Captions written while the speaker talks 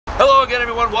Hello again,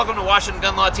 everyone. Welcome to Washington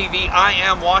Gun Law TV. I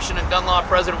am Washington Gun Law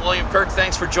President William Kirk.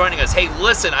 Thanks for joining us. Hey,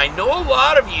 listen, I know a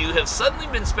lot of you have suddenly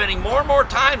been spending more and more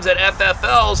times at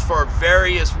FFLs for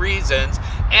various reasons,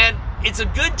 and it's a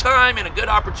good time and a good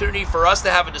opportunity for us to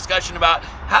have a discussion about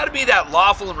how to be that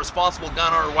lawful and responsible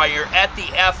gun owner while you're at the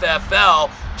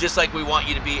FFL, just like we want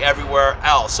you to be everywhere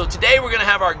else. So today we're going to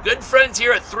have our good friends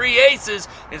here at 3 Aces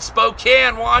in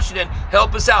Spokane, Washington,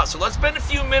 help us out. So let's spend a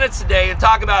few minutes today and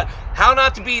talk about how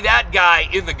not to be that guy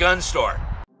in the gun store.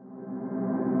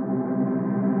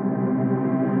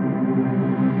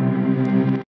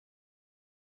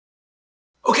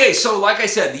 Okay, so like I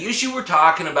said, the issue we're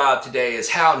talking about today is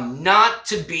how not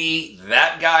to be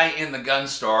that guy in the gun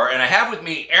store. And I have with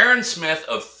me Aaron Smith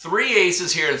of 3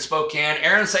 Aces here in Spokane.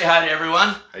 Aaron, say hi to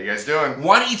everyone. How you guys doing?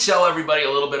 Why don't you tell everybody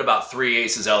a little bit about 3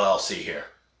 Aces LLC here?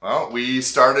 Well, we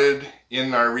started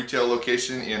in our retail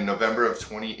location in November of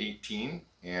 2018,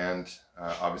 and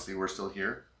obviously we're still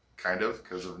here, kind of,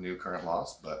 because of new current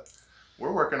laws, but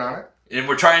we're working on it. And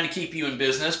we're trying to keep you in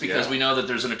business because we know that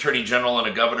there's an attorney general and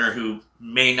a governor who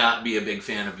may not be a big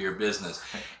fan of your business.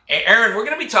 Aaron, we're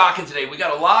going to be talking today. We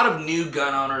got a lot of new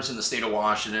gun owners in the state of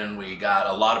Washington. We got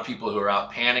a lot of people who are out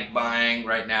panic buying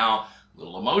right now, a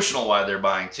little emotional while they're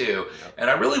buying too. Yep. And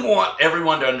I really want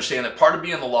everyone to understand that part of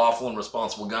being the lawful and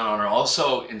responsible gun owner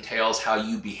also entails how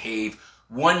you behave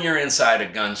when you're inside a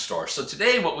gun store. So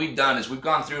today what we've done is we've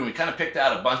gone through and we kind of picked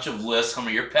out a bunch of lists, some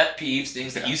of your pet peeves,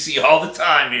 things that you see all the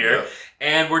time here. Yep.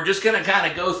 And we're just going to kind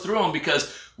of go through them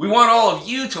because we want all of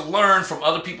you to learn from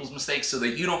other people's mistakes so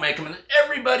that you don't make them and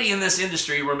everybody in this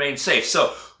industry remains safe.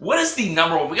 So what is the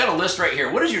number one? We got a list right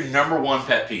here. What is your number one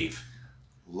pet peeve?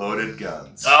 Loaded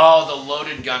guns. Oh, the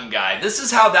loaded gun guy. This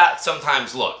is how that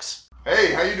sometimes looks.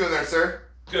 Hey, how you doing there, sir?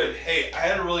 Good. Hey, I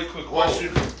had a really quick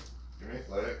question.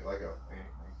 Let go.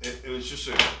 It was just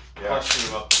a question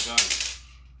about the gun.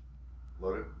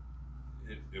 Loaded?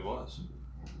 It was.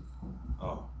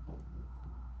 Oh.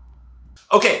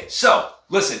 Okay, so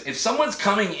listen, if someone's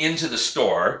coming into the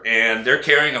store and they're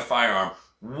carrying a firearm,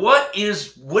 what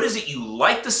is it you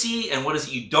like to see and what is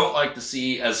it you don't like to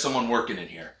see as someone working in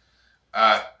here?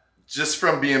 Just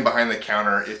from being behind the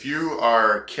counter, if you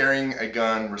are carrying a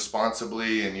gun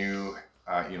responsibly and you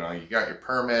got your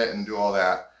permit and do all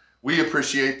that, we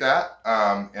appreciate that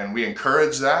and we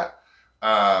encourage that.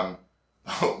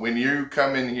 When you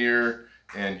come in here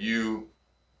and you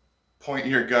point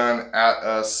your gun at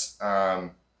us,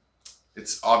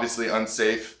 it's obviously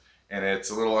unsafe and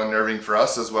it's a little unnerving for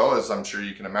us as well, as I'm sure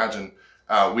you can imagine.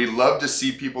 We love to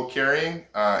see people carrying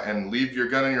and leave your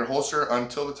gun in your holster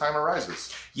until the time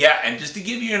arises. Yeah, and just to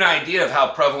give you an idea of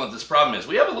how prevalent this problem is,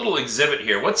 we have a little exhibit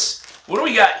here. What do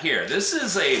we got here? This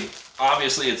is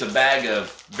obviously it's a bag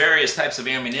of various types of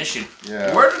ammunition.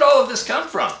 Yeah. Where did all of this come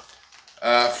from?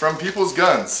 From people's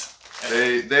guns.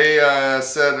 They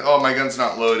said, oh, my gun's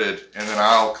not loaded, and then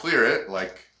I'll clear it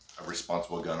like a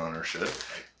responsible gun owner should.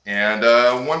 And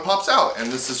one pops out,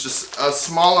 and this is just a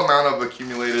small amount of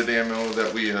accumulated ammo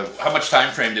that we have. How much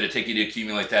time frame did it take you to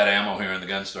accumulate that ammo here in the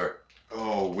gun store?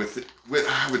 Oh, with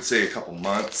I would say a couple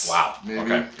months. Wow. Maybe.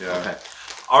 Okay. Yeah. Okay.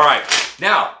 All right.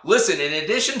 Now, listen, in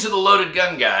addition to the loaded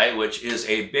gun guy, which is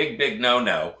a big, big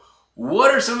no-no,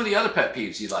 what are some of the other pet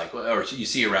peeves you like or you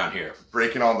see around here?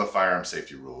 Breaking all the firearm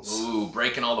safety rules. Ooh,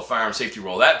 breaking all the firearm safety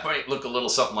rule. That might look a little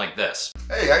something like this.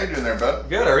 Hey, how you doing there, bud?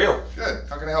 Good, how are you? Good.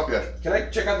 How can I help you? Can I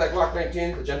check out that Glock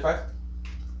 19, the Gen 5?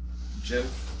 Gen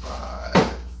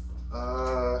 5.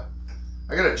 I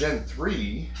got a Gen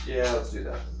 3. Yeah, let's do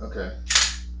that. Okay.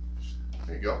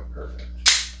 There you go. Perfect.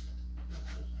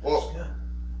 Whoa.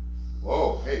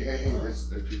 Whoa. Hey. There's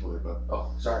people there, bud.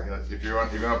 Oh, sorry. If you're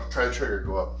gonna try the trigger,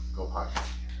 go up. Go high.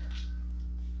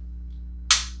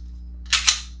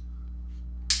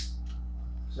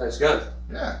 It's a nice gun.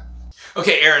 Yeah.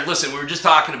 Okay, Aaron, listen, we were just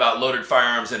talking about loaded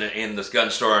firearms in this gun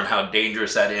store and how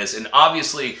dangerous that is. And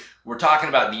obviously, we're talking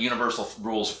about the universal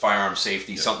rules of firearm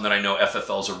safety, something that I know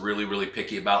FFLs are really, really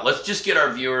picky about. Let's just get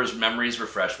our viewers' memories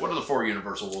refreshed. What are the 4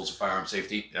 universal rules of firearm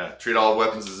safety? Yeah, treat all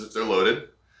weapons as if they're loaded.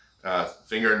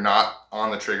 Finger not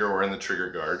on the trigger or in the trigger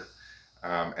guard.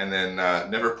 And then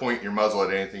never point your muzzle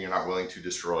at anything you're not willing to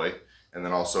destroy. And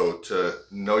then also to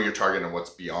know your target and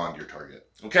what's beyond your target.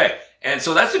 Okay, and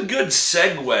so that's a good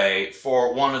segue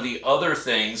for one of the other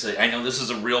things. I know this is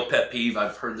a real pet peeve.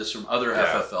 I've heard this from other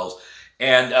FFLs.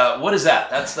 And what is that?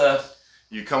 That's the...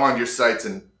 You come on your sites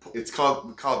and we call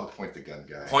it the point the gun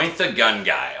guy. Point the gun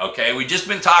guy, okay? We've just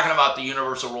been talking about the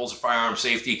universal rules of firearm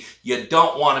safety. You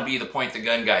don't want to be the point the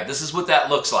gun guy. This is what that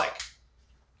looks like.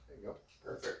 There you go.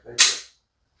 Perfect, thank you.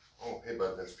 Oh, hey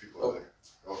bud, there's people over there.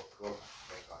 Go.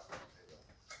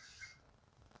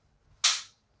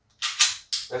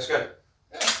 That's good.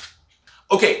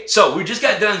 Okay, so we just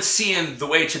got done seeing the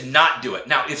way to not do it.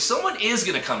 Now, if someone is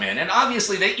going to come in, and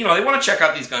obviously they want to check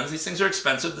out these guns. These things are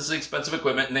expensive. This is expensive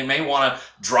equipment, and they may want to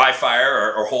dry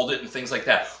fire or hold it and things like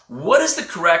that. What is the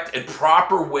correct and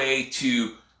proper way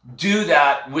to do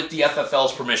that with the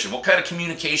FFL's permission? What kind of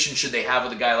communication should they have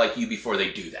with a guy like you before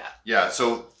they do that? Yeah,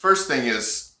 so first thing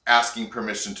is asking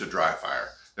permission to dry fire.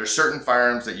 There's certain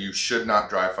firearms that you should not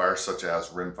dry fire, such as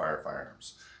rimfire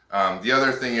firearms. The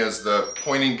other thing is the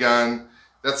pointing gun.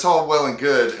 That's all well and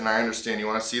good, and I understand you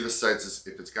want to see the sights.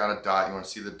 If it's got a dot, you want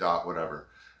to see the dot, whatever.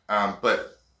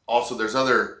 But also there's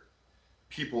other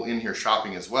people in here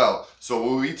shopping as well. So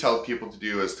what we tell people to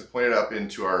do is to point it up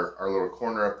into our little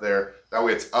corner up there. That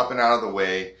way it's up and out of the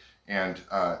way, and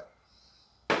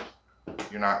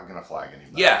you're not going to flag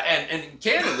anybody. Yeah, and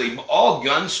candidly, all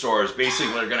gun stores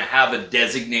basically are going to have a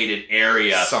designated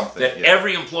area that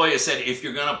every employee has said, if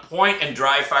you're going to point and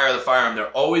dry fire the firearm, they're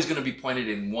always going to be pointed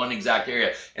in one exact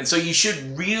area. And so you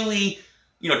should really,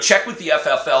 check with the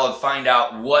FFL and find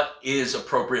out what is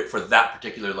appropriate for that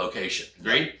particular location.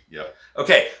 Agreed? Yep.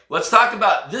 Okay, let's talk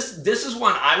about this. This is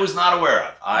one I was not aware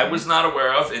of. I was not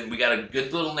aware of, and we got a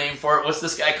good little name for it. What's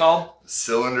this guy called?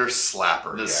 Cylinder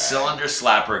slapper. The cylinder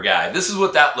slapper guy. This is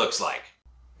what that looks like.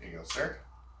 There you go, sir.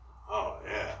 Oh,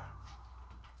 yeah.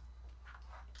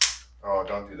 Oh,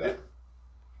 don't do that.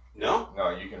 No?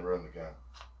 No, you can ruin the gun.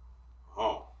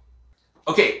 Oh.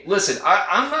 Okay, listen,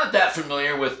 I'm not that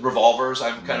familiar with revolvers.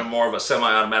 I'm kind of more of a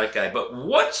semi-automatic guy. But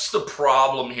what's the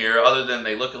problem here, other than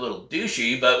they look a little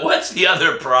douchey, but what's the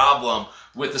other problem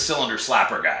with the cylinder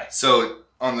slapper guy? So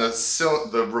on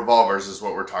the revolvers is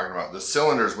what we're talking about. The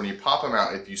cylinders, when you pop them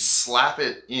out, if you slap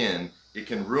it in, it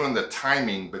can ruin the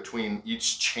timing between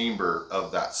each chamber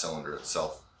of that cylinder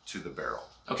itself to the barrel.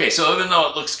 Okay, so even though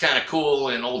it looks kind of cool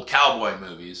in old cowboy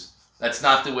movies, that's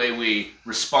not the way we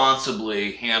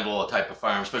responsibly handle a type of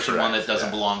firearm, especially one that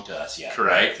doesn't belong to us yet.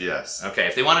 Correct, right? Yes. Okay,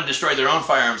 if they want to destroy their own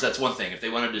firearms, that's one thing. If they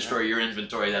want to destroy your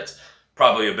inventory, that's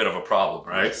probably a bit of a problem,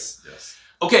 right? Yes.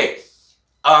 Okay,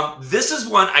 this is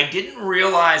one I didn't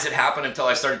realize it happened until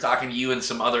I started talking to you and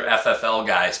some other FFL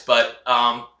guys, but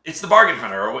it's the bargain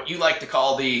hunter, or what you like to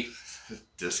call the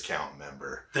discount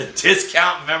member. The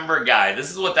discount member guy. This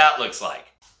is what that looks like.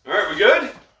 All right, we good?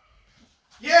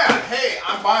 Yeah, hey,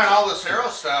 I'm buying all this arrow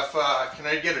stuff. Can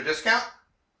I get a discount?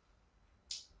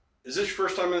 Is this your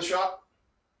first time in the shop?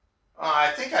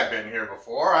 I think I've been here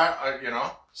before.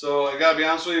 So I gotta be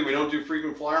honest with you, we don't do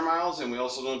frequent flyer miles, and we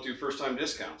also don't do first-time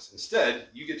discounts. Instead,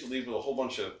 you get to leave with a whole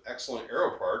bunch of excellent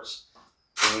arrow parts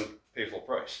and pay full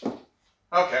price.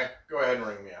 Okay, go ahead and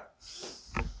ring me up.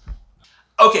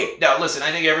 Okay, now listen,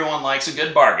 I think everyone likes a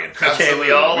good bargain. Okay, Absolutely.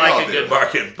 we all like a do. good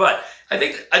bargain, but I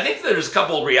think there's a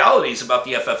couple of realities about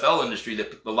the FFL industry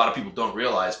that a lot of people don't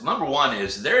realize. Number one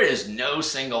is there is no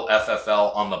single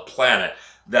FFL on the planet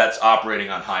that's operating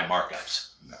on high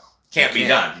markups. No. Can't be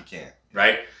done. You can't.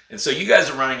 Right? And so you guys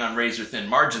are running on razor thin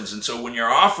margins, and so when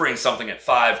you're offering something at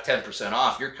 5-10%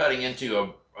 off, you're cutting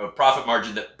into a profit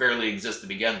margin that barely exists to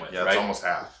begin with. Yeah, right? it's almost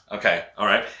half. Okay, all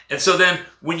right. And so then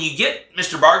when you get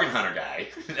Mr. Bargain Hunter guy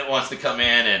that wants to come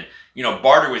in and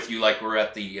barter with you like we're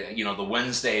at the the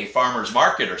Wednesday farmers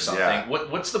market or something, Yeah.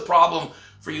 what's the problem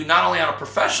for you not only on a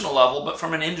professional level but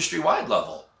from an industry-wide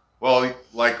level? Well,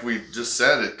 like we just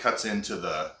said, it cuts into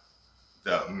the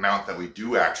amount that we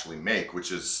do actually make,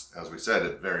 which is, as we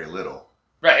said, very little.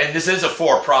 Right, and this is a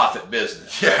for-profit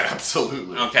business. Yeah,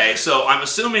 absolutely. Okay, so I'm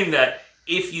assuming that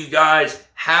if you guys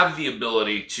have the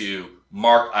ability to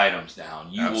mark items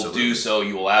down, you will do so,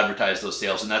 you will advertise those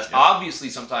sales, and that's obviously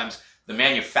sometimes the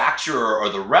manufacturer or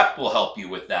the rep will help you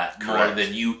with that more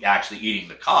than you actually eating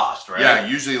the cost, right? Yeah,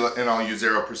 usually, and I'll use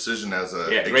Aero Precision as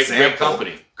an example. Great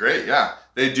company. Great, yeah.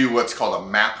 They do what's called a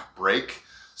map break,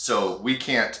 so we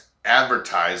can't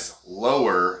advertise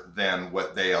lower than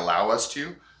what they allow us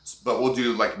to, but we'll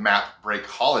do like map break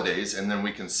holidays, and then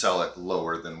we can sell it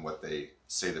lower than what they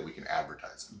say that we can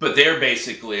advertise it. But they're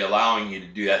basically allowing you to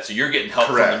do that, so you're getting help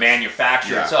Correct. from the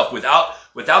manufacturer Yeah. itself.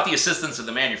 Without the assistance of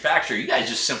the manufacturer, you guys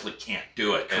just simply can't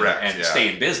do it and stay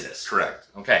in business. Correct.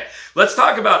 Okay, let's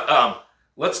talk about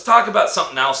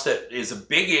something else that is a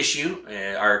big issue.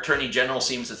 Our Attorney General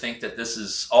seems to think that this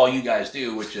is all you guys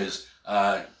do, which is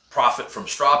profit from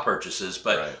straw purchases.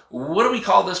 But what do we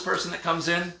call this person that comes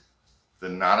in? The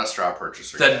not a straw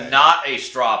purchaser The guy. not a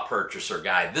straw purchaser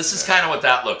guy. This is kind of what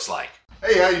that looks like.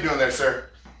 Hey, how you doing there, sir?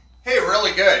 Hey,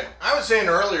 really good. I was in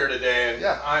earlier today, and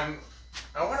Yeah.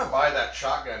 I want to buy that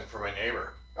shotgun for my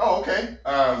neighbor. Oh, okay.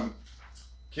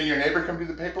 Can your neighbor come do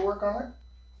the paperwork on it?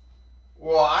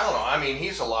 Well, I don't know. I mean,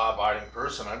 he's a law-abiding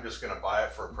person. I'm just going to buy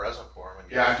it for a present for him.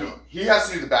 And Yeah, he has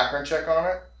to do the background check on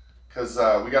it, because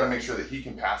we got to make sure that he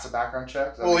can pass a background check.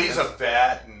 Does that Well, make he's sense? a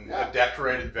vet and Yeah. a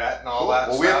decorated vet and all Cool. that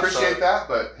Well, stuff. we appreciate so- that,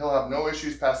 but he'll have no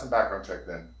issues passing background check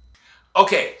then.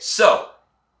 Okay, so,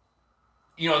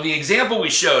 you know, the example we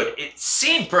showed, it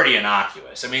seemed pretty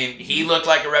innocuous. I mean, he looked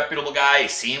like a reputable guy. He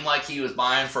seemed like he was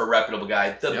buying for a reputable guy.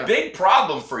 The Yeah. big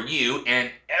problem for you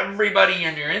and everybody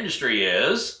in your industry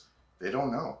is, They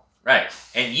don't know. right,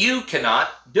 and you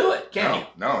cannot do it, can you?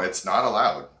 No, it's not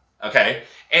allowed. Okay,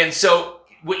 and so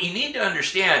what you need to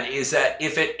understand is that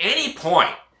if at any point,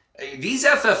 these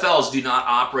FFLs do not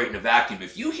operate in a vacuum.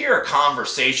 If you hear a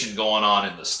conversation going on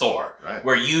in the store Right.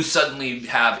 where you suddenly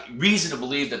have reason to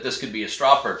believe that this could be a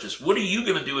straw purchase, what are you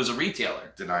going to do as a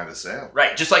retailer? Deny the sale.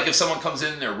 Right, just like if someone comes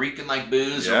in and they're reeking like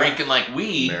booze or Yeah. reeking like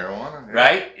weed, Marijuana. Yeah.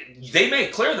 right? They may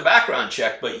clear the background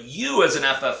check, but you as an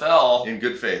FFL... In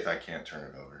good faith, I can't turn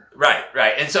it over. Right,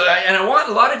 right. And so, I want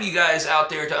a lot of you guys out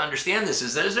there to understand this,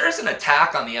 is there's an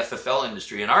attack on the FFL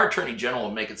industry, and our Attorney General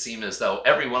will make it seem as though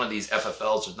every one of these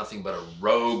FFLs is nothing but a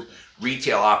rogue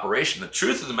retail operation. The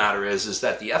truth of the matter is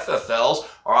that the FFLs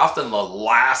are often the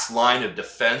last line of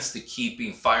defense to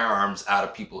keeping firearms out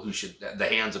of people who should, the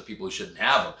hands of people who shouldn't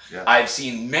have them. Yeah. I've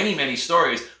seen many, many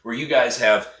stories where you guys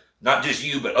have, not just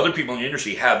you, but other people in the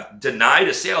industry have denied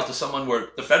a sale to someone where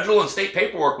the federal and state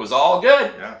paperwork was all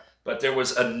good. Yeah. But there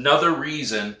was another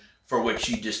reason for which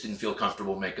you just didn't feel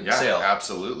comfortable making the Yeah, sale.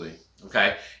 absolutely.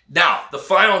 Okay. Now, the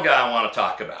final guy I want to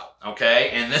talk about. Okay,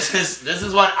 and this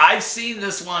is one I've seen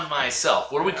this one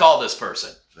myself. What do we call this person?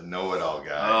 The know-it-all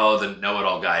guy. Oh, the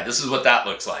know-it-all guy. This is what that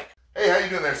looks like. Hey, how you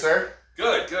doing there, sir?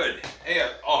 Good, good. Hey,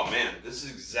 oh man, this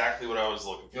is exactly what I was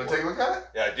looking for. You want to take a look at it?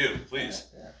 Yeah, I do. Please.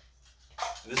 Yeah.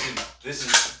 This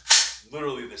is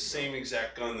literally the same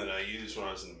exact gun that I used when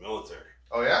I was in the military.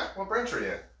 Oh yeah? What branch are you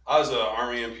in? I was an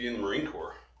Army MP in the Marine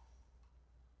Corps.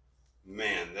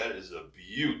 Man, that is a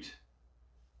beaut.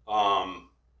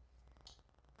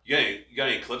 You got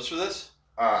any clips for this?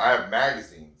 I have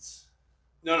magazines.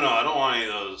 No, I don't want any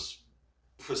of those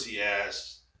pussy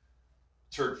ass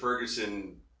Turd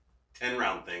Ferguson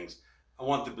 10-round things. I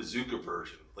want the bazooka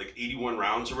version, like 81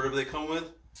 rounds or whatever they come with.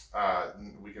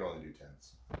 We can only do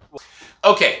 10s.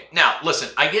 Okay, now listen,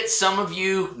 I get some of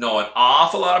you know an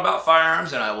awful lot about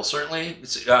firearms, and I will certainly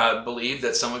believe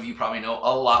that some of you probably know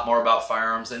a lot more about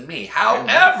firearms than me.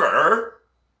 However,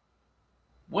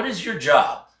 what is your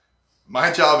job?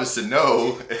 My job is to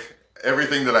know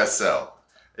everything that I sell.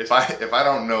 If I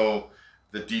don't know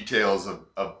the details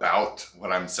about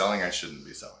what I'm selling, I shouldn't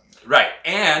be selling it. Right,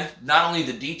 and not only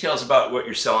the details about what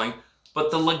you're selling, but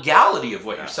the legality of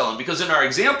what you're selling. Because in our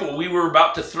example, we were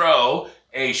about to throw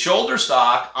a shoulder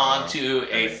stock onto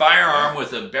a firearm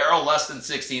with a barrel less than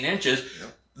 16 inches.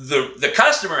 Yep. The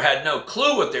customer had no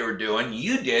clue what they were doing.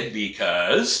 You did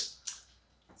because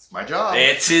It's my job.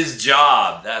 it's his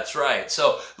job. That's right.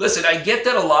 So listen, I get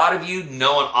that a lot of you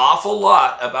know an awful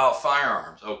lot about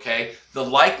firearms, okay? The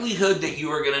likelihood that you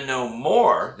are going to know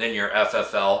more than your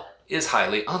FFL is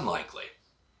highly unlikely.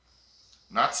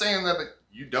 Not saying that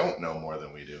you don't know more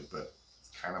than we do, but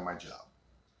it's kind of my job.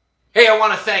 Hey, I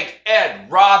want to thank Ed,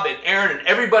 Rob, and Aaron, and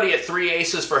everybody at 3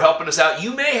 Aces for helping us out.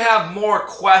 You may have more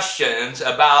questions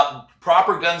about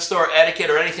proper gun store etiquette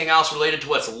or anything else related to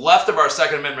what's left of our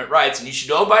Second Amendment rights, and you should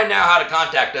know by now how to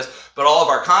contact us, but all of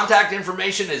our contact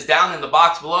information is down in the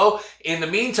box below. In the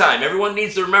meantime, everyone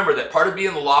needs to remember that part of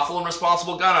being the lawful and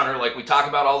responsible gun owner, like we talk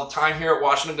about all the time here at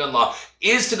Washington Gun Law,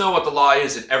 is to know what the law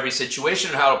is in every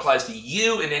situation and how it applies to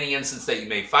you in any instance that you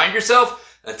may find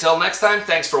yourself. Until next time,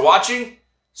 thanks for watching.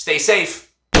 Stay safe.